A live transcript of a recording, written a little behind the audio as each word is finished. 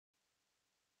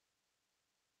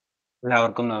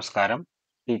എല്ലാവർക്കും നമസ്കാരം.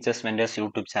 Teachers mentors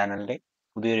YouTube ചാനലിന്റെ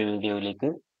പുതിയൊരു വീഡിയോയിലേക്ക്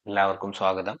എല്ലാവർക്കും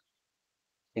സ്വാഗതം.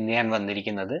 ഇന്ന് ഞാൻ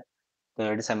വന്നിരിക്കുന്നത്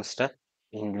തേർഡ് സെമസ്റ്റർ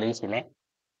ഇംഗ്ലീഷിലെ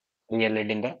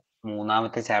D.El.Edന്റെ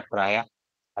മൂന്നാമത്തെ ചാപ്റ്ററായ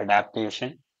അഡാപ്റ്റേഷൻ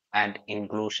ആൻഡ്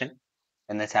ഇൻക്ലൂഷൻ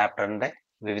എന്ന ചാപ്റ്ററിന്റെ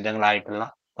വിവിധങ്ങളായിട്ടുള്ള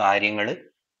കാര്യങ്ങൾ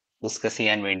ഡിസ്കസ്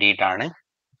ചെയ്യാൻ വേണ്ടിയിട്ടാണ്.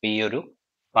 ഈ ഒരു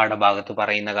പാഠഭാഗത്ത്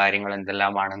പറയുന്ന കാര്യങ്ങൾ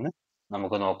എന്തെല്ലാമാണെന്ന്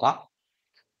നമുക്ക് നോക്കാം.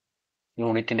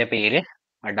 യൂണിറ്റിന്റെ പേര്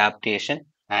അഡാപ്റ്റേഷൻ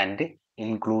ആൻഡ്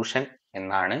ഇൻക്ലൂഷൻ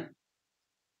എന്നാണ്.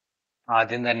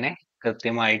 ആദ്യം തന്നെ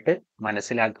കൃത്യമായിട്ട്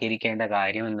മനസ്സിലാക്കിയിരിക്കേണ്ട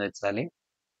കാര്യം എന്ന് വെച്ചാൽ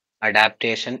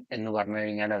അഡാപ്റ്റേഷൻ എന്ന് പറഞ്ഞു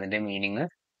കഴിഞ്ഞാൽ അതിന്റെ മീനിങ്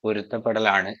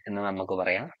പൊരുത്തപ്പെടലാണ് എന്ന് നമുക്ക്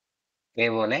പറയാം.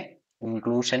 അതേപോലെ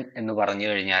ഇൻക്ലൂഷൻ എന്ന് പറഞ്ഞു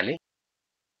കഴിഞ്ഞാൽ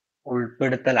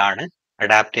ഉൾപ്പെടുത്തലാണ്.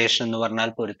 അഡാപ്റ്റേഷൻ എന്ന്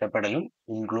പറഞ്ഞാൽ പൊരുത്തപ്പെടലും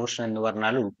ഇൻക്ലൂഷൻ എന്ന്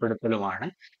പറഞ്ഞാൽ ഉൾപ്പെടുത്തലുമാണ്.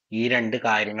 ഈ രണ്ട്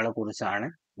കാര്യങ്ങളെ കുറിച്ചാണ്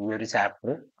ഈ ഒരു ചാപ്റ്റർ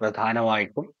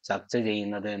പ്രധാനമായിട്ടും ചർച്ച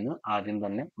ചെയ്യുന്നത് എന്ന് ആദ്യം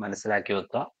തന്നെ മനസ്സിലാക്കി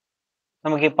വെക്കുക.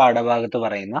 നമുക്ക് ഈ പാഠഭാഗത്ത്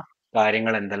പറയുന്ന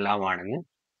കാര്യങ്ങൾ എന്തെല്ലാമാണെന്ന്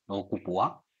നോക്കി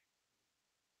പോവാം.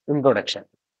 Introduction.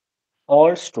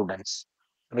 All students,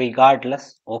 regardless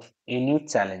of any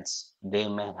challenge they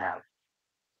may have,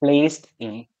 placed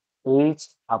in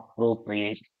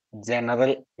age-appropriate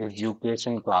general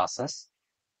education classes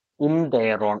in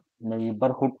their own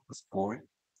neighborhood school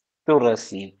to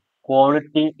receive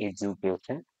quality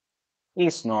education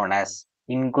is known as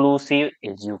inclusive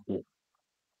education.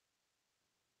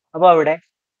 അപ്പോൾ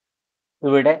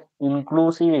ഇവിടെ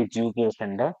ഇൻക്ലൂസീവ്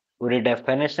എഡ്യൂക്കേഷന്റെ ഒരു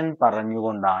definition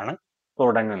പറഞ്ഞുകൊണ്ടാണ്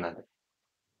തുടങ്ങുന്നത്.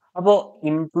 അപ്പോൾ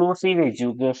inclusive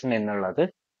education എന്നുള്ളത്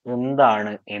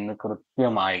എന്താണ് എന്ന്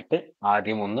കൃത്യമായിട്ട്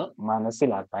ആദ്യം ഒന്ന്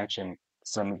മനസ്സിലാക്കാൻ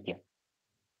ശ്രമിക്കുക.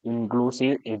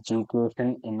 ഇൻക്ലൂസീവ് എഡ്യൂക്കേഷൻ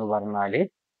എന്ന് പറഞ്ഞാൽ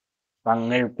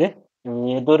തങ്ങൾക്ക്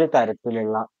ഏതൊരു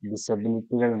തരത്തിലുള്ള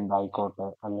ഡിസബിലിറ്റികൾ ഉണ്ടായിക്കോട്ടെ,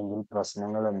 അല്ലെങ്കിൽ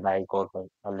പ്രശ്നങ്ങൾ ഉണ്ടായിക്കോട്ടെ,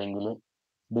 അല്ലെങ്കിൽ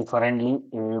ഡിഫറൻ്റ്ലി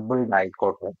ഏബിൾഡ്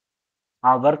ആയിക്കോട്ടെ,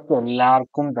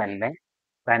 അവർക്കെല്ലാവർക്കും തന്നെ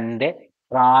തൻ്റെ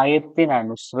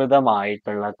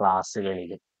പ്രായത്തിനനുസൃതമായിട്ടുള്ള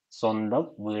ക്ലാസ്സുകളിൽ, സ്വന്തം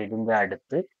വീടിന്റെ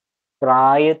അടുത്ത്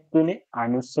പ്രായത്തിന്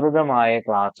അനുസൃതമായ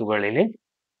ക്ലാസ്സുകളിൽ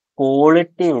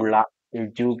ക്വാളിറ്റിയുള്ള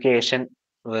എഡ്യൂക്കേഷൻ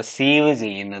റിസീവ്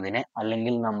ചെയ്യുന്നതിനെ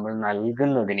അല്ലെങ്കിൽ നമ്മൾ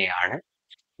നൽകുന്നതിനെയാണ്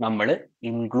നമ്മൾ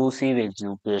ഇൻക്ലൂസീവ്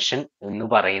എഡ്യൂക്കേഷൻ എന്ന്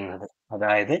പറയുന്നത്.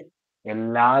 അതായത്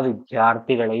എല്ലാ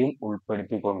വിദ്യാർത്ഥികളെയും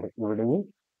ഉൾപ്പെടുത്തിക്കൊണ്ട്. ഇവിടെയും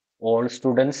ഓൾ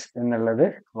സ്റ്റുഡൻസ് എന്നുള്ളത്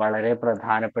വളരെ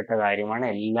പ്രധാനപ്പെട്ട കാര്യമാണ്.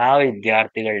 എല്ലാ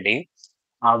വിദ്യാർത്ഥികളുടെയും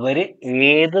അവര്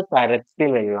ഏത്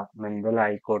തരത്തിലുള്ള മെന്റൽ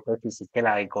ആയിക്കോട്ടെ, ഫിസിക്കൽ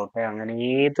ആയിക്കോട്ടെ, അങ്ങനെ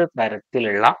ഏത്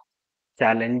തരത്തിലുള്ള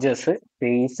ചലഞ്ചസ്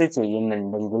ഫേസ്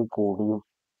ചെയ്യുന്നുണ്ടെങ്കിൽ കൂടിയും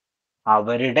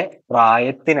അവരുടെ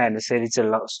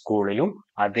പ്രായത്തിനനുസരിച്ചുള്ള സ്കൂളിലും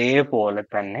അതേപോലെ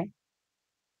തന്നെ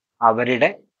അവരുടെ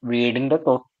വീടിന്റെ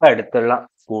തൊട്ടടുത്തുള്ള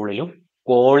സ്കൂളിലും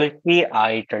ക്വാളിറ്റി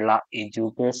ആയിട്ടുള്ള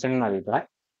എഡ്യൂക്കേഷൻ നൽകാൻ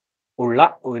ഉള്ള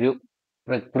ഒരു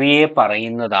പ്രക്രിയയെ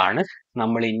പറയുന്നതാണ്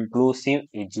നമ്മൾ ഇൻക്ലൂസീവ്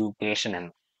എഡ്യൂക്കേഷൻ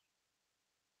എന്ന്.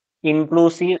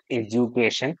 Inclusive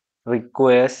education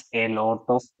requires a lot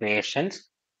of patience,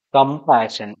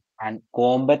 compassion and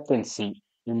competency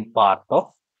in part of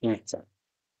teacher.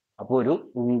 അപ്പോൾ ഒരു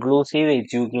ഇൻക്ലൂസീവ്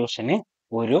എഡ്യൂക്കേഷന്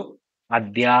ഒരു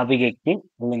അധ്യാപികയ്ക്ക്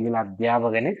അല്ലെങ്കിൽ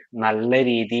അധ്യാപകന് നല്ല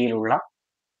രീതിയിലുള്ള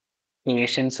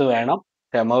പേഷ്യൻസ് വേണം,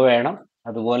 ക്ഷമ വേണം,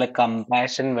 അതുപോലെ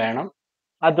കമ്പാഷൻ വേണം,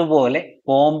 അതുപോലെ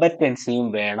കോമ്പറ്റൻസിയും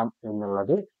വേണം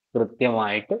എന്നുള്ളത്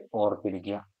കൃത്യമായിട്ട്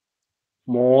ഓർത്തിരിക്കുക.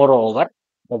 Moreover,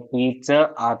 the teacher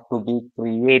are to be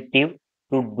creative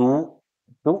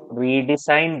to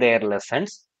redesign their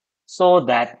lessons so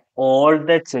that all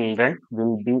the children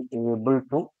will be able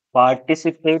to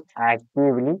participate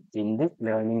actively in the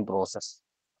learning process.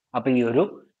 അപ്പൊ ഈ ഒരു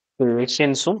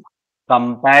പേഷ്യൻസും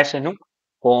കമ്പാഷനും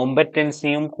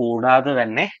കോമ്പറ്റൻസിയും കൂടാതെ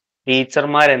തന്നെ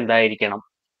ടീച്ചർമാർ എന്തായിരിക്കണം?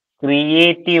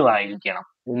 ക്രിയേറ്റീവ് ആയിരിക്കണം.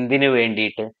 എന്തിനു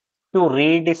വേണ്ടിയിട്ട്? To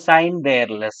redesign there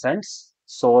lessons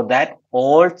so that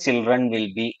all children will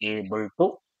be able to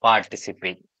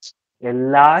participate.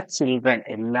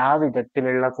 എല്ലാ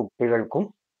വിധത്തിലുള്ള കുട്ടികൾക്കും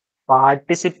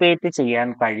പാർട്ടിസിപ്പേറ്റ് ചെയ്യാൻ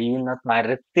കഴിയുന്ന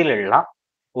തരത്തിലുള്ള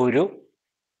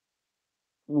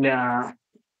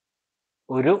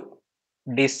ഒരു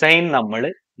ഡിസൈൻ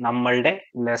നമ്മളുടെ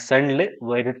ലെസണിൽ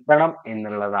വരുത്തണം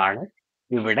എന്നുള്ളതാണ്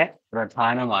ഇവിടെ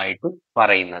പ്രധാനമായിട്ടും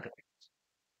പറയുന്നത്.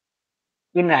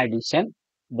 In addition,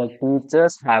 the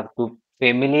teachers have to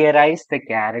familiarize the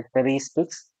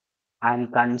characteristics and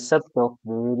concept of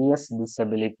various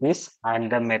disabilities and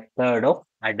the method of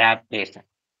adaptation.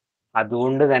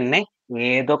 അതുകൊണ്ട് തന്നെ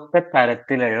ഏതൊക്കെ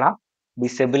തരത്തിലുള്ള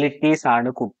ഡിസബിലിറ്റീസ്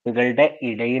ആണ് കുട്ടികളുടെ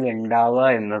ഇടയിൽ ഉണ്ടാവുക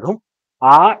എന്നതും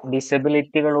ആ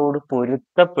ഡിസബിലിറ്റികളോട്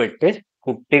പൊരുത്തപ്പെട്ട്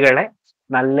കുട്ടികളെ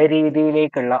നല്ല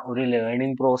രീതിയിലേക്കുള്ള ഒരു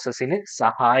ലേണിംഗ് പ്രോസസ്സിന്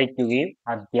സഹായിക്കുകയും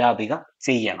അധ്യാപിക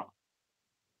ചെയ്യണം.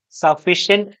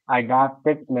 Sufficient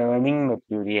adapted learning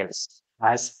materials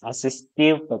as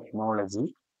assistive technology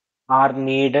are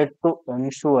needed to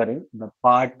ensuring the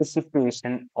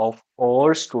participation of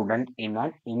all students in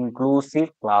an inclusive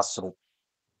classroom.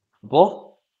 അപ്പോൾ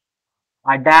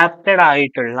അഡാപ്റ്റഡ്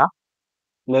ആയിട്ടുള്ള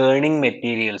ലേണിംഗ്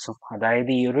മെറ്റീരിയൽസും,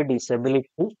 അതായത് ഈ ഒരു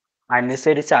ഡിസബിലിറ്റി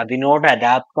അനുസരിച്ച് അതിനോട്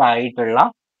അഡാപ്റ്റ് ആയിട്ടുള്ള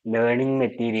ലേണിംഗ്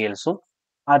മെറ്റീരിയൽസും,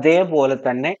 അതേപോലെ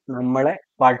തന്നെ നമ്മളെ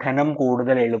പഠനം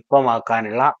കൂടുതൽ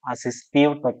എളുപ്പമാക്കാനുള്ള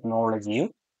അസിസ്റ്റീവ് ടെക്നോളജിയും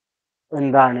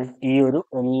എന്താണ് ഈ ഒരു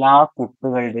എല്ലാ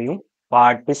കുട്ടികളുടെയും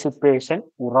പാർട്ടിസിപ്പേഷൻ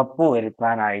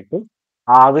ഉറപ്പുവരുത്താനായിട്ട്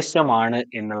ആവശ്യമാണ്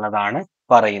എന്നുള്ളതാണ്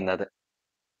പറയുന്നത്.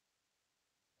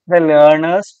 The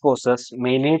learners possess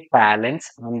many talents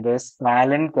and this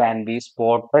talent can be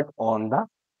spotted on the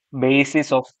basis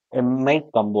of MI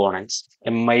components.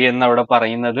 MI എന്നവിടെ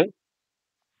പറയുന്നത്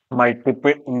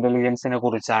മൾട്ടിപ്പിൾ ഇന്റലിജൻസിനെ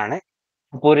കുറിച്ചാണ്.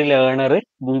 അപ്പോൾ ഒരു ലേണർ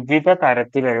വിവിധ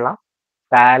തരത്തിലുള്ള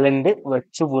ടാലന്റ്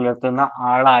വെച്ചു പുലർത്തുന്ന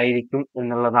ആളായിരിക്കും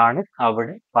എന്നുള്ളതാണ്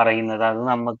അവിടെ പറയുന്നത്. അത്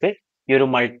നമുക്ക് ഈ ഒരു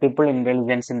മൾട്ടിപ്പിൾ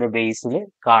ഇന്റലിജൻസിന്റെ ബേസിൽ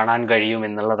കാണാൻ കഴിയും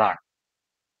എന്നുള്ളതാണ്.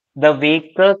 The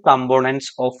weaker components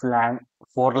of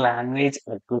for language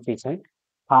acquisition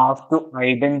have to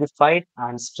identified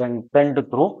and strengthened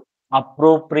through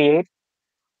appropriate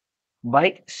by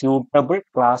suitable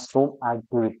classroom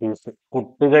activities.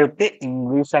 കുട്ടികൾക്ക്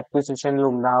ഇംഗ്ലീഷ് അക്വിസിഷനിൽ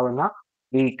ഉണ്ടാവുന്ന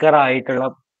വീക്കർ ആയിട്ടുള്ള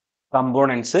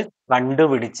കമ്പോണൻസ്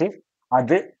കണ്ടുപിടിച്ച്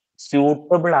അത്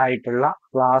സ്യൂട്ടബിൾ ആയിട്ടുള്ള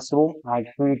ക്ലാസ് റൂം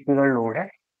ആക്ടിവിറ്റികളിലൂടെ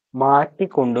മാറ്റി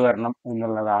കൊണ്ടുവരണം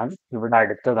എന്നുള്ളതാണ് ഇവിടെ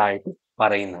അടുത്തതായിട്ട്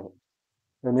പറയുന്നത്.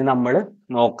 ഇനി നമ്മൾ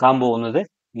നോക്കാൻ പോകുന്നത്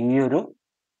ഈ ഒരു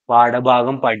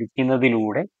പാഠഭാഗം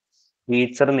പഠിക്കുന്നതിലൂടെ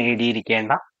ടീച്ചർ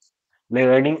നേടിയിരിക്കേണ്ട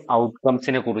ലേണിംഗ്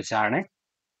ഔട്ട്കംസിനെ കുറിച്ചാണ്.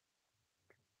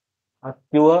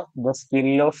 Acquire the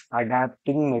skill of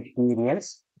adapting materials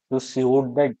to suit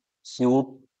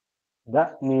the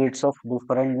needs of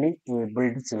differently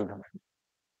abled children.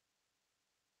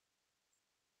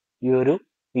 ഈ ഒരു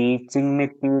ടീച്ചിങ്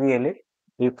മെറ്റീരിയൽ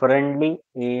ഡിഫറൻ്റ്ലി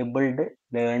ഏബിൾഡ്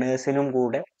ലേണേഴ്സിനും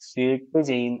കൂടെ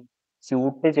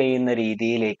സ്യൂട്ട് ചെയ്യുന്ന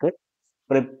രീതിയിലേക്ക്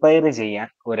പ്രിപ്പയർ ചെയ്യാൻ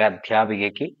ഒരു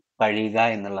അധ്യാപികയ്ക്ക് കഴിയുക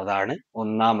എന്നുള്ളതാണ്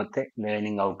ഒന്നാമത്തെ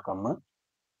learning outcome.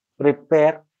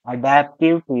 Prepare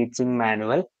adaptive teaching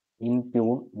manual in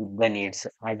tune with the needs.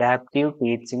 Adaptive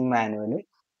teaching manual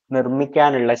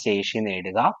നിർമ്മിക്കാനുള്ള ശേഷി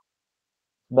നേടുക.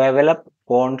 Develop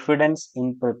confidence in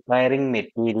preparing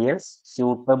materials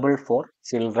suitable for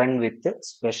children with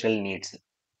special needs.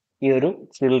 ഈ ഒരു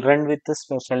ചിൽഡ്രൻ വിത്ത്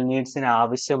സ്പെഷ്യൽ നീഡ്സിന്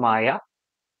ആവശ്യമായ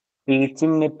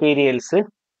ടീച്ചിങ് മെറ്റീരിയൽസ്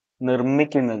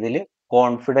നിർമ്മിക്കുന്നതിൽ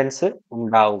കോൺഫിഡൻസ്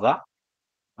ഉണ്ടാവുക.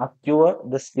 Acquire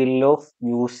the skill of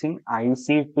using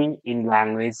ICT in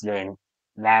language learning.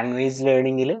 Language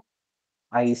ലേണിംഗിൽ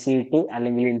ICT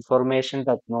അല്ലെങ്കിൽ information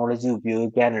technology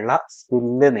ഉപയോഗിക്കാനുള്ള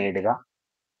skill നേടുക.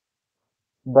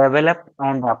 Develop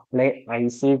and apply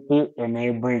ICT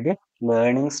enabled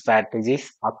learning strategies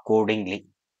accordingly.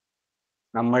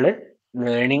 നമ്മൾ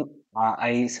learning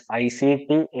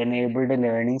ICT enabled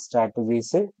learning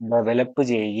strategies develop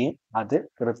ചെയ്യുകയും അത്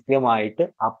കൃത്യമായിട്ട്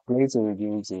apply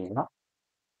ചെയ്യുകയും ചെയ്യുക.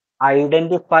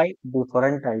 Identify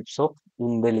different types of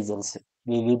intelligence.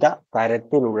 വിവിധ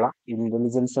തരത്തിലുള്ള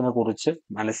ഇന്റലിജൻസിനെ കുറിച്ച്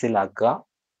മനസ്സിലാക്കുക.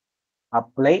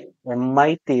 Apply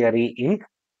MI theory in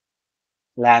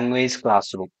language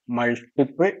class room.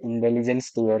 Multiple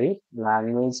intelligence theory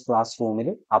language class റൂമിൽ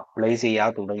അപ്ലൈ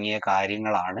ചെയ്യുക തുടങ്ങിയ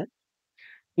കാര്യങ്ങളാണ്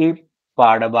ഈ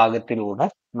പാഠഭാഗത്തിലൂടെ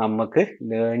നമുക്ക്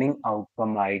ലേണിംഗ്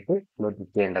ഔട്ട്കം ആയിട്ട്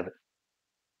ലഭിക്കേണ്ടത്.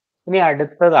 ഇനി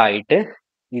അടുത്തതായിട്ട്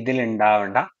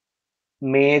ഇതിലുണ്ടാവേണ്ട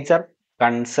മേജർ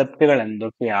കൺസെപ്റ്റുകൾ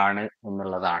എന്തൊക്കെയാണ്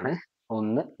എന്നുള്ളതാണ്.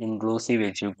 ഒന്ന് ഇൻക്ലൂസീവ്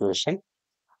എഡ്യൂക്കേഷൻ,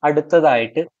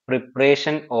 അടുത്തതായിട്ട്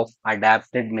പ്രിപ്പറേഷൻ ഓഫ്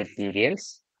അഡാപ്റ്റഡ് മെറ്റീരിയൽസ്,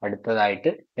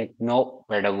 അടുത്തതായിട്ട് techno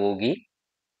pedagogy,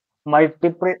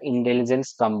 multiple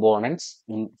intelligence components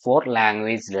four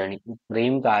language learning.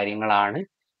 ഇത്രയും കാര്യങ്ങളാണ്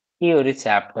ഈ ഒരു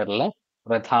ചാപ്റ്ററിൽ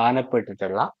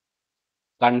പ്രധാനപ്പെട്ടിട്ടുള്ള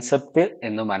കൺസെപ്റ്റ്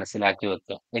എന്ന് മനസ്സിലാക്കി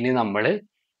വെക്കുക. ഇനി നമ്മൾ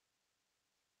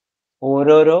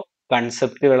ഓരോരോ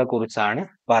കൺസെപ്റ്റുകളെ കുറിച്ചാണ്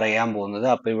പറയാൻ പോകുന്നത്.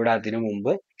 അപ്പൊ ഇവിടെ അതിനു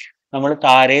മുമ്പ് നമ്മൾ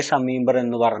താരേ സമീപർ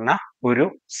എന്ന് പറഞ്ഞ ഒരു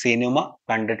സിനിമ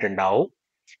കണ്ടിട്ടുണ്ടാവും.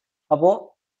 അപ്പോ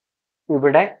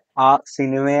ഇവിടെ ആ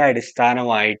സിനിമയെ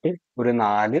അടിസ്ഥാനമായിട്ട് ഒരു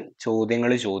 4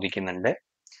 ചോദ്യങ്ങൾ ചോദിക്കുന്നുണ്ട്.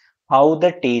 How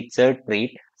the teacher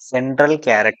treat central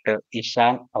character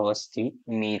Ishan Awasthi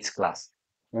in each class.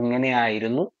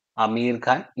 എങ്ങനെയായിരുന്നു അമീർ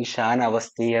ഖാൻ ഇഷാൻ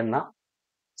അവസ്ഥി എന്ന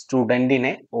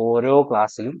സ്റ്റുഡന്റിനെ ഓരോ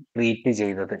ക്ലാസ്സിലും ട്രീറ്റ്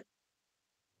ചെയ്തത്.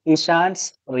 ഇഷാൻസ്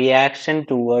reaction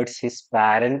towards his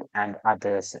parent and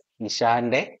others.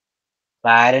 ഇഷാന്റെ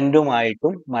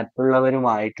പാരന്റുമായിട്ടും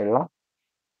മറ്റുള്ളവരുമായിട്ടുള്ള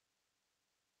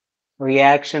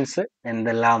reactions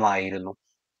എന്തെല്ലാമായിരുന്നു.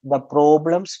 The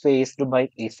problems faced by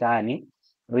Ishan in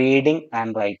reading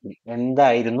and writing.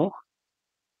 എന്തായിരുന്നു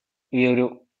ഈ ഒരു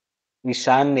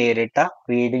ഇഷാൻ നേരിട്ട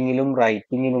റീഡിങ്ങിലും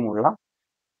റൈറ്റിങ്ങിലുമുള്ള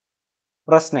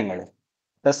പ്രശ്നങ്ങൾ?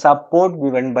 The support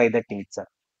given by the teacher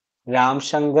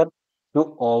Ramshankar to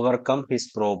overcome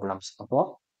his problems. അപ്പോൾ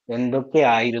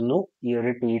എന്തൊക്കെയായിരുന്നു ഈ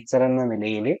ഒരു ടീച്ചർ എന്ന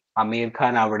നിലയിൽ അമീർ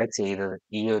ഖാൻ അവിടെ ചെയ്തത്?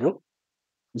 ഈ ഒരു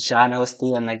ഇഷാനവസ്തി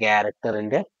എന്ന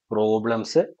ക്യാരക്ടറിന്റെ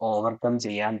പ്രോബ്ലംസ് ഓവർകം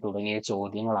ചെയ്യാൻ തുടങ്ങിയ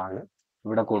ചോദ്യങ്ങളാണ്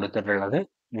ഇവിടെ കൊടുത്തിട്ടുള്ളത്.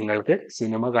 നിങ്ങൾക്ക്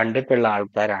സിനിമ കണ്ടിട്ടുള്ള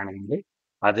ആൾക്കാരാണെങ്കിൽ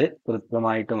അത്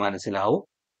കൃത്യമായിട്ട് മനസ്സിലാവും.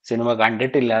 സിനിമ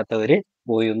കണ്ടിട്ടില്ലാത്തവര്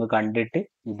പോയി ഒന്ന് കണ്ടിട്ട്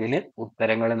ഇതിന്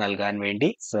ഉത്തരങ്ങൾ നൽകാൻ വേണ്ടി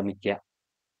ശ്രമിക്കുക.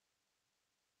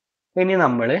 ഇനി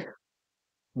നമ്മള്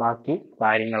ബാക്കി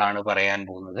കാര്യങ്ങളാണ് പറയാൻ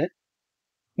പോകുന്നത്.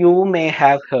 You may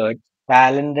have heard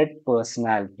talented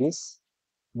personalities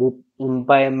with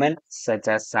impairment such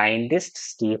as scientist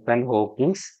Stephen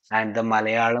Hawking and the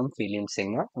Malayalam film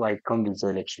singer Vaikom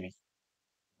Vijayalakshmi.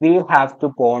 We have to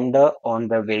ponder on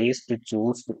the ways to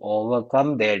choose to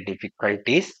overcome their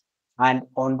difficulties and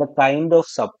on the kind of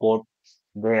support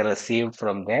they received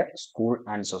from their school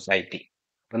and society.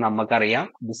 ഇപ്പൊ നമുക്കറിയാം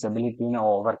ഡിസബിലിറ്റിനെ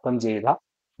overcome ചെയ്ത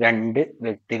രണ്ട്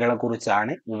വ്യക്തികളെ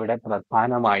കുറിച്ചാണ് ഇവിടെ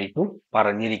പ്രധാനമായിട്ടും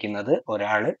പറഞ്ഞിരിക്കുന്നത്.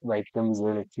 ഒരാള് വൈക്കം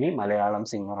വിജയലക്ഷ്മി, മലയാളം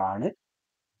സിംഗറാണ്.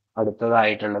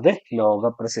 അടുത്തതായിട്ടുള്ളത്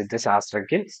ലോകപ്രസിദ്ധ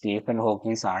ശാസ്ത്രജ്ഞൻ സ്റ്റീഫൻ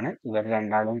ഹോക്കിൻസ് ആണ്. ഇവർ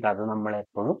രണ്ടാളും കഥ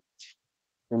നമ്മളെപ്പോഴും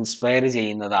ഇൻസ്പയർ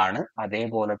ചെയ്യുന്നതാണ്.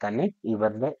 അതേപോലെ തന്നെ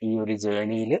ഇവരുടെ ഈ ഒരു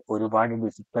ജേണിയിൽ ഒരുപാട്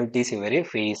ഡിഫിക്കൽട്ടീസ് ഇവർ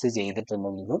ഫേസ്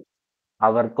ചെയ്തിട്ടുണ്ടെങ്കിലും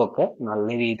അവർക്കൊക്കെ നല്ല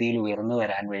രീതിയിൽ ഉയർന്നു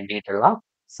വരാൻ വേണ്ടിയിട്ടുള്ള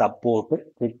സപ്പോർട്ട്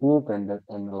കിട്ടിയിട്ടുണ്ട്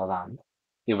എന്നുള്ളതാണ്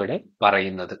ഇവിടെ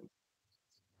പറയുന്നത്.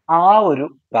 ആ ഒരു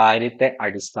കാര്യത്തെ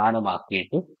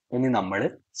അടിസ്ഥാനമാക്കിയിട്ട് ഇനി നമ്മൾ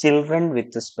ചിൽഡ്രൻ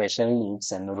വിത്ത് സ്പെഷ്യൽ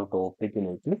നീഡ്സ് എന്നൊരു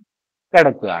ടോപ്പിക്കിലേക്ക്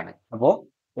കിടക്കുകയാണ്. അപ്പോൾ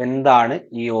എന്താണ്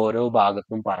ഈ ഓരോ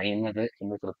ഭാഗത്തും പറയുന്നത്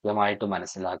എന്ന് കൃത്യമായിട്ട്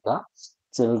മനസ്സിലാക്കുക.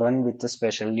 ചിൽഡ്രൻ വിത്ത്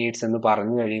സ്പെഷ്യൽ നീഡ്സ് എന്ന്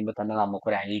പറഞ്ഞു കഴിയുമ്പോൾ തന്നെ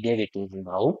നമുക്കൊരു ഐഡിയ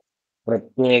കിട്ടിയിട്ടുണ്ടാവും.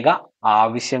 പ്രത്യേക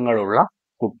ആവശ്യങ്ങളുള്ള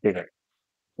കുട്ടികൾ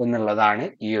എന്നുള്ളതാണ്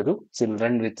ഈ ഒരു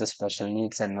ചിൽഡ്രൻ വിത്ത് സ്പെഷ്യൽ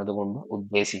നീഡ്സ് എന്നതുകൊണ്ട്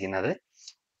ഉദ്ദേശിക്കുന്നത്.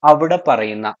 അവിടെ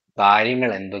പറയുന്ന കാര്യങ്ങൾ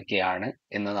എന്തൊക്കെയാണ്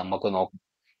എന്ന് നമുക്ക് നോക്കാം.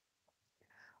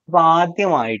 അപ്പൊ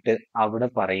ആദ്യമായിട്ട് അവിടെ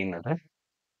പറയുന്നത്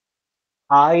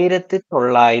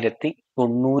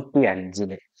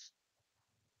 1995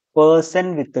 പേഴ്സൺ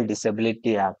വിത്ത്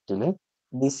ഡിസബിലിറ്റി ആക്ടില്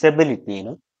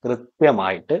ഡിസബിലിറ്റീനെ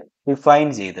കൃത്യമായിട്ട് ഡിഫൈൻ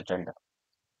ചെയ്തിട്ടുണ്ട്.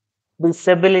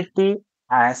 Disability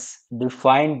as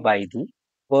defined by the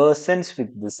persons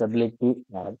with disability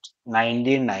act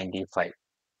 1995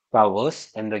 covers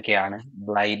എന്തൊക്കെയാണ്?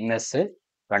 ബ്ലൈൻഡ്നെസ്,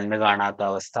 കണ്ണ് കാണാത്ത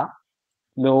അവസ്ഥ,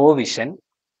 low vision,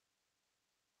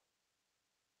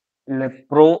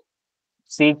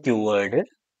 leprosy cured,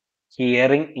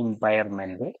 hearing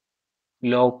impairment,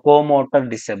 locomotor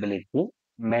disability,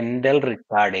 mental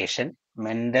retardation,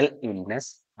 mental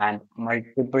illness and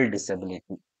multiple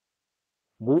disability.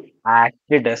 The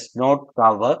Act does not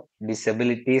cover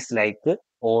disabilities like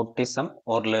autism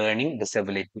or learning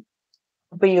disability.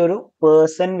 അപ്പൊ ഈ ഒരു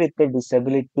person with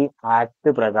disability act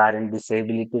പ്രകാരം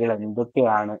ഡിസബിലിറ്റികൾ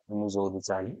എന്തൊക്കെയാണ് എന്ന്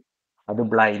ചോദിച്ചാൽ അത്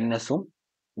ബ്ലൈൻഡ്നെസ്സും,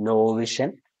 low vision,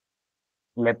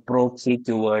 leprosy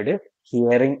cured,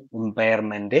 hearing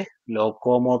impairment,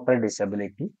 locomotor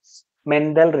disability,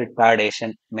 mental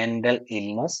retardation, mental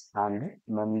illness and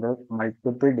mental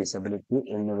multiple disability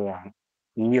എന്നിവയാണ്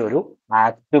ഈ ഒരു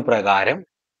ആക്ട് പ്രകാരം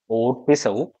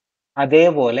ഓട്ടിസവും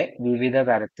അതേപോലെ വിവിധ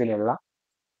തരത്തിലുള്ള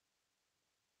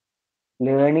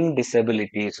ലേണിംഗ്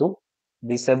ഡിസബിലിറ്റീസും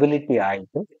ഡിസബിലിറ്റി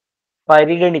ആയിട്ട്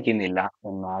പരിഗണിക്കുന്നില്ല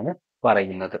എന്നാണ്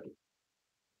പറയുന്നത്.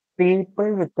 People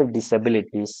with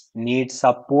disabilities need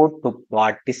support to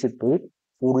participate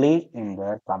fully in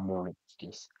there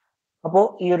communities. അപ്പോൾ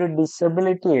ഈ ഒരു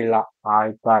ഡിസബിലിറ്റി ഉള്ള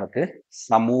ആൾക്കാർക്ക്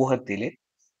സമൂഹത്തിൽ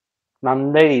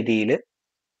നല്ല രീതിയിൽ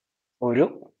ഒരു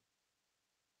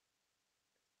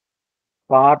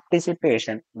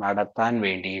പാർട്ടിസിപ്പേഷൻ നടത്താൻ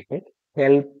വേണ്ടിയിട്ട്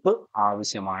ഹെൽപ്പ്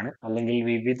ആവശ്യമാണ്, അല്ലെങ്കിൽ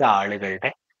വിവിധ ആളുകളുടെ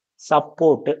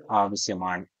സപ്പോർട്ട്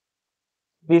ആവശ്യമാണ്.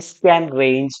 This can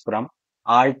range from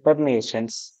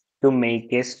ആൾട്ടർനേഷൻസ് to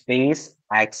make A space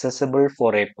accessible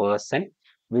four A person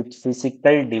with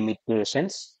physical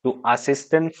limitations to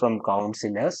assistance from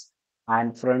councillors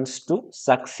and friends to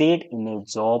succeed in A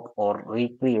job or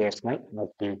recreational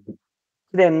activity.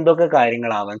 ഇത് എന്തൊക്കെ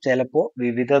കാര്യങ്ങളാവാം? ചിലപ്പോൾ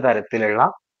വിവിധ തരത്തിലുള്ള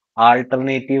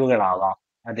ആൾട്ടർനേറ്റീവുകളാവാം.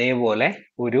 അതേപോലെ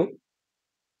ഒരു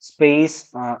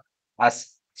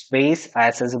space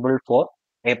accessible four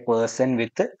A person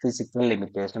with physical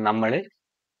limitation. നമ്മൾ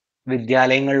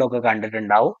വിദ്യാലയങ്ങളിലൊക്കെ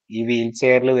കണ്ടിട്ടുണ്ടാവും ഈ വീൽ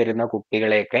ചെയറിൽ വരുന്ന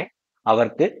കുട്ടികളെയൊക്കെ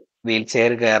അവർക്ക് വീൽ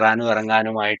ചെയർ കയറാനും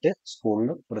ഇറങ്ങാനുമായിട്ട് സ്കൂളിൽ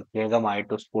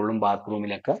പ്രത്യേകമായിട്ട് സ്കൂളിലും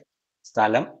ബാത്റൂമിലൊക്കെ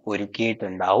സ്ഥലം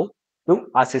ഒരുക്കിയിട്ടുണ്ടാവും. To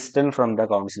assistant from the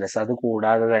councillors. അത്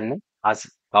കൂടാതെ തന്നെ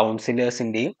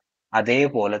കൗൺസിലേഴ്സിന്റെയും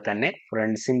അതേപോലെ തന്നെ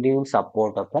ഫ്രണ്ട്സിന്റെയും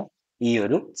സപ്പോർട്ടൊക്കെ ഈ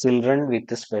ഒരു ചിൽഡ്രൻ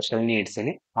വിത്ത് സ്പെഷ്യൽ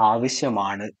നീഡ്സിന്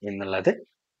ആവശ്യമാണ് എന്നുള്ളത്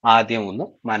ആദ്യം ഒന്ന്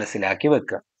മനസ്സിലാക്കി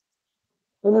വെക്കുക.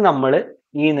 ഇനി നമ്മൾ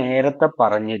ഈ നേരത്തെ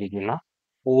പറഞ്ഞിരിക്കുന്ന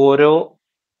ഓരോ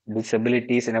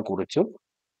ഡിസബിലിറ്റീസിനെ കുറിച്ചും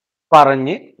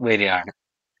പറഞ്ഞ് വരികയാണ്.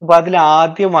 അപ്പൊ അതിൽ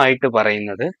ആദ്യമായിട്ട്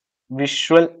പറയുന്നത്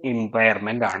വിഷ്വൽ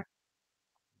ഇമ്പയർമെന്റ് ആണ്.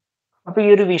 അപ്പൊ ഈ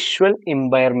ഒരു വിഷ്വൽ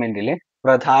ഇമ്പയർമെന്റിൽ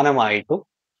പ്രധാനമായിട്ടും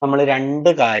നമ്മൾ രണ്ട്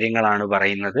കാര്യങ്ങളാണ്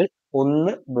പറയുന്നത്.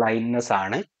 ഒന്ന് ബ്ലൈൻഡ്നെസ്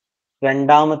ആണ്,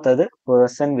 രണ്ടാമത്തത്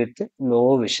പേഴ്സൺ വിത്ത് ലോ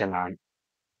വിഷൻ ആണ്.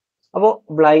 അപ്പോൾ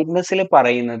ബ്ലൈൻഡ്നെസ്സിൽ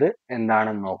പറയുന്നത്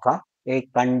എന്താണെന്ന് നോക്കാം. A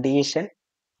condition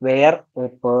wear A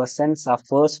person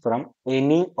സഫേഴ്സ് from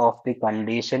any of the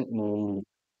condition mainly.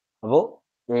 അപ്പോൾ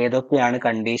ഏതൊക്കെയാണ്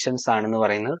കണ്ടീഷൻസ് ആണെന്ന്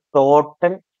പറയുന്നത്?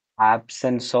 ടോട്ടൽ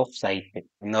ആബ്സെൻസ് ഓഫ് സൈറ്റ്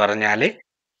എന്ന് പറഞ്ഞാൽ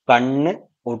കണ്ണ്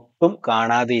ഒട്ടും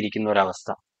കാണാതെ ഇരിക്കുന്ന ഒരവസ്ഥ.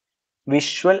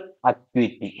 Visual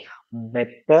acuity,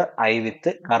 better I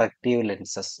with corrective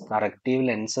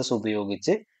lenses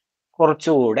ഉപയോഗിച്ച്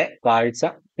കുറച്ചുകൂടെ കാഴ്ച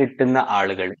കിട്ടുന്ന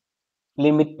ആളുകൾ.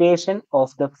 Limitation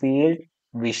of the field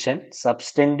vision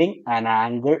സബ്സ്റ്റെൻഡിങ് an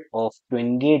angle of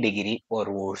 20 degree or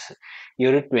verse. ഈ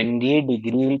ഒരു 20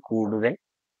 ഡിഗ്രിയിൽ കൂടുതൽ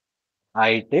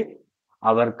ആയിട്ട്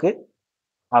അവർക്ക്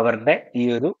അവരുടെ ഈ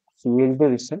ഒരു ഫീൽഡ്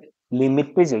വിഷൻ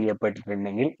ലിമിറ്റ്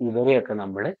ചെയ്യപ്പെട്ടിട്ടുണ്ടെങ്കിൽ ഇവരെയൊക്കെ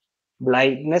നമ്മൾ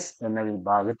ബ്ലൈൻഡ്നെസ് എന്ന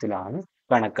വിഭാഗത്തിലാണ്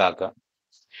കണക്കാക്കുക.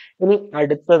 ഇനി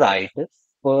അടുത്തതായിട്ട്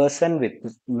പേഴ്സൺ വിത്ത്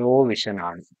ലോ വിഷൻ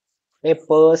ആണ്. A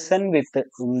person with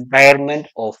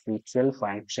impairment of visual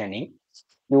functioning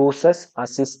uses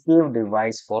assistive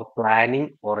device for planning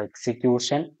or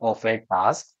execution of a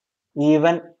task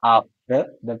even after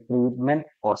the treatment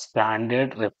or standard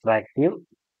refractive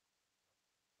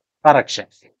correction.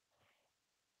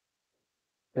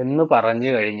 എന്ന് പറഞ്ഞു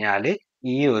കഴിഞ്ഞാൽ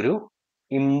ഈ ഒരു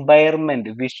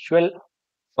ഇമ്പയർമെന്റ് വിഷ്വൽ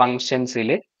ഫങ്ഷൻസിൽ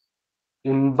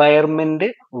ഇമ്പയർമെന്റ്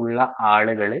ഉള്ള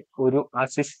ആളുകൾ ഒരു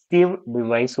assistive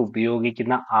device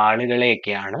ഉപയോഗിക്കുന്ന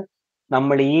ആളുകളെയൊക്കെയാണ്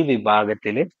നമ്മൾ ഈ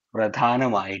വിഭാഗത്തിൽ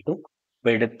പ്രധാനമായിട്ടും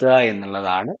പെടുത്തുക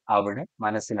എന്നുള്ളതാണ് അവിടെ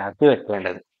മനസ്സിലാക്കി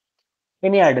വെക്കേണ്ടത്.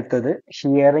 ഇനി അടുത്തത്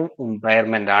ഹിയറിംഗ്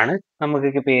ഇമ്പയർമെന്റ് ആണ്.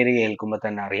 നമുക്ക് പേര് കേൾക്കുമ്പോൾ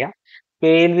തന്നെ അറിയാം,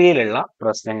 കേൾവിയിലുള്ള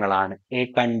പ്രശ്നങ്ങളാണ്. A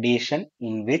condition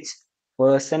in which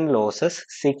person losses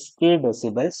 60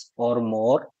 decibels or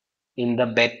more in the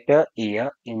better year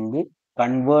in the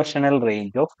കൺവേർഷണൽ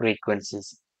range of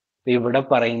frequencies. ഇവിടെ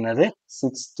പറയുന്നത്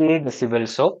 60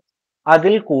 ഡെസിബൽസോ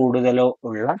അതിൽ കൂടുതലോ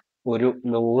ഉള്ള ഒരു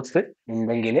ലോസ്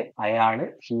ഉണ്ടെങ്കിൽ അയാള്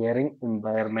ഹിയറിംഗ്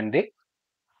ഇമ്പയർമെന്റ്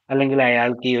അല്ലെങ്കിൽ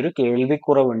അയാൾക്ക് ഈ ഒരു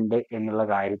കേൾവിക്കുറവുണ്ട് എന്നുള്ള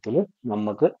കാര്യത്തിൽ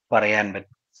നമുക്ക് പറയാൻ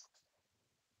പറ്റും.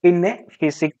 പിന്നെ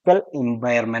ഫിസിക്കൽ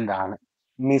ഇമ്പയർമെന്റ് ആണ്.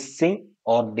 Missing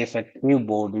or defective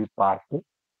body part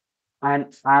and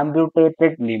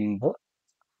ആംപ്യൂട്ടേറ്റഡ് limb,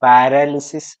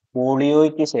 paralysis,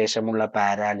 പോളിയോയ്ക്ക് ശേഷമുള്ള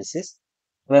paralysis,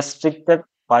 restricted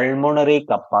pulmonary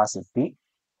capacity,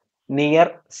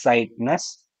 near സൈറ്റ്നസ്,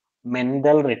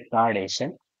 mental retardation,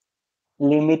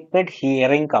 limited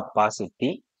hearing capacity,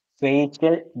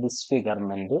 facial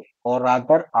ഡിസ്ഫിഗർമെന്റ് or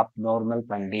other abnormal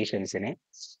കണ്ടീഷൻസിനെ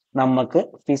നമുക്ക്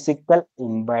ഫിസിക്കൽ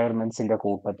ഇമ്പയർമെന്റ്സിന്റെ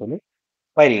കൂട്ടത്തിൽ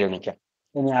പരിഗണിക്കാം.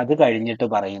 ഇനി അത് കഴിഞ്ഞിട്ട്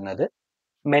പറയുന്നത്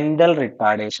മെന്റൽ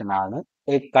റിട്ടാർഡേഷൻ ആണ്.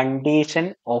 A condition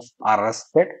of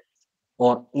arrested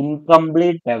or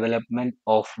incomplete development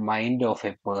of mind of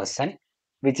a person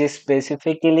which is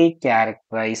specifically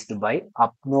characterized by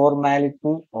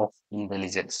abnormality of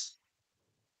intelligence.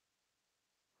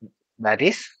 That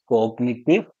is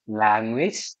cognitive,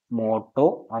 language, motor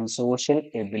and social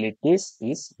abilities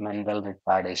is mental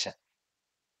retardation.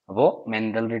 അപ്പോൾ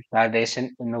mental retardation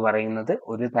എന്ന് പറയുന്നത്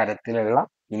ഒരു തരത്തിലുള്ള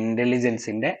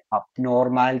ഇന്റലിജൻസിന്റെ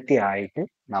abnormality ആയിട്ട്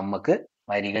നമുക്ക്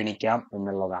പരിഗണിക്കാം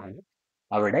എന്നുള്ളതാണ്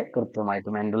അവിടെ കൃത്യമായിട്ട്.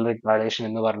 മെന്റൽ റിട്ടാർഡേഷൻ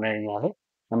എന്ന് പറഞ്ഞു കഴിഞ്ഞാൽ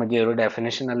നമുക്ക് ഈ ഒരു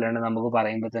ഡെഫിനേഷൻ അല്ലാണ്ട് നമുക്ക്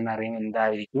പറയുമ്പോൾ തന്നെ അറിയാം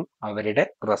എന്തായിരിക്കും അവരുടെ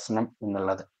പ്രശ്നം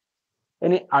എന്നുള്ളത്.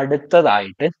 ഇനി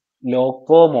അടുത്തതായിട്ട്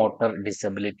ലോക്കോമോട്ടർ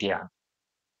ഡിസബിലിറ്റി ആണ്.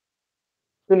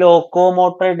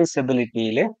 Locomotor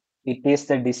ഡിസബിലിറ്റിയിൽ it is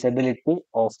the disability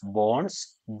of bones,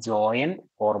 joint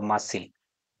or muscle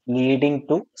leading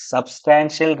to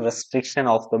substantial restriction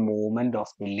of the movement of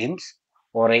the limbs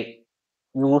or a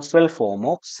usual form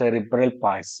of cerebral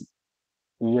palsy.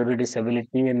 ഈ ഒരു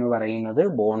ഡിസബിലിറ്റി എന്ന് പറയുന്നത്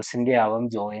ബോൺസിന്റെ ആവാം,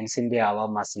 ജോയിന്റ്സിന്റെ ആവാം,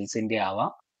 മസിൽസിന്റെ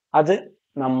ആവാം. അത്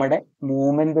നമ്മുടെ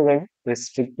മൂവ്മെന്റുകൾ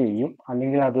റെസ്ട്രിക്ട് ചെയ്യും,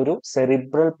 അല്ലെങ്കിൽ അതൊരു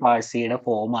സെറിബ്രൽ പാൾസിയുടെ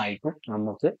ഫോം ആയിട്ട്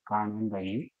നമുക്ക് കാണാൻ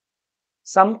കഴിയും.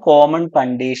 Some common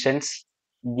conditions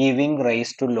giving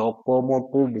rise to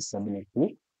locomotive disability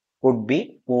could be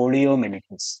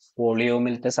poliomyelitis.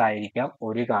 Poliomyelitis ആയിരിക്കാം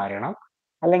ഒരു കാരണം,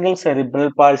 അല്ലെങ്കിൽ സെറിബ്രൽ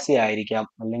പാൾസി ആയിരിക്കാം,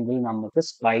 അല്ലെങ്കിൽ നമുക്ക്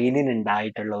സ്പൈനിന്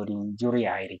ഉണ്ടായിട്ടുള്ള ഒരു ഇഞ്ചുറി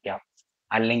ആയിരിക്കാം,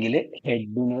 അല്ലെങ്കിൽ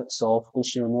ഹെഡിന് സോഫ്റ്റ്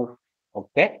ടിഷ്യൂന്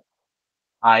ഒക്കെ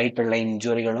ആയിട്ടുള്ള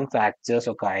ഇഞ്ചുറികളും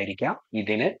ഫ്രാക്ചേഴ്സും ഒക്കെ ആയിരിക്കാം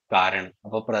ഇതിന് കാരണം.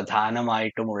 അപ്പൊ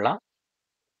പ്രധാനമായിട്ടുമുള്ള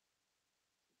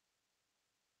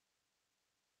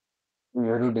ഈ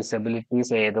ഒരു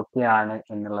ഡിസബിലിറ്റീസ് ഏതൊക്കെയാണ്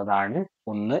എന്നുള്ളതാണ്.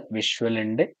 ഒന്ന് വിഷ്വൽ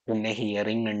ഉണ്ട്, പിന്നെ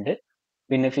ഹിയറിംഗ് ഉണ്ട്,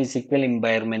 പിന്നെ ഫിസിക്കൽ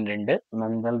ഇമ്പയർമെന്റ് ഉണ്ട്,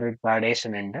 മെന്റൽ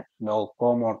റിട്ടാർഡേഷൻ ഉണ്ട്,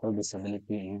 ലോക്കോമോട്ടർ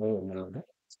ഡിസബിലിറ്റി ഉണ്ട് എന്നുള്ളത്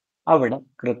അവിടെ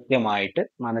കൃത്യമായിട്ട്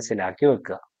മനസ്സിലാക്കി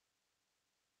വെക്കുക.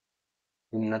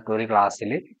 ഇന്നത്തെ ഒരു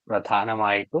ക്ലാസ്സിൽ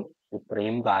പ്രധാനമായിട്ടും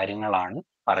ഇത്രയും കാര്യങ്ങളാണ്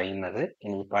പറയുന്നത്.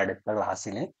 ഇനിയിപ്പോൾ അടുത്ത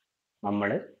ക്ലാസ്സിൽ നമ്മൾ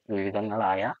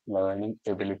വിവിധങ്ങളായ ലേണിംഗ്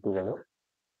എബിലിറ്റികളും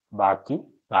ബാക്കി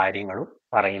കാര്യങ്ങളും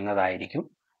പറയുന്നതായിരിക്കും.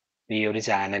 ഈ ഒരു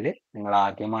ചാനൽ നിങ്ങൾ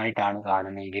ആദ്യമായിട്ടാണ്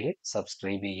കാണുന്നതെങ്കിൽ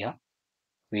സബ്സ്ക്രൈബ് ചെയ്യുക.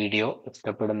 വീഡിയോ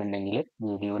ഇഷ്ടപ്പെടുന്നുണ്ടെങ്കിൽ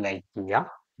വീഡിയോ ലൈക്ക് ചെയ്യുക.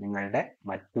 നിങ്ങളുടെ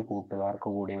മറ്റു കൂട്ടുകാർക്ക്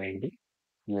കൂടി വേണ്ടി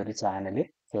ഈ ഒരു ചാനൽ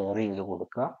ഷെയർ ചെയ്ത്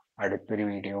കൊടുക്കുക. അടുത്തൊരു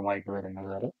വീഡിയോയുമായിട്ട് വരുന്നത്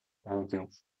വരെ താങ്ക് യു.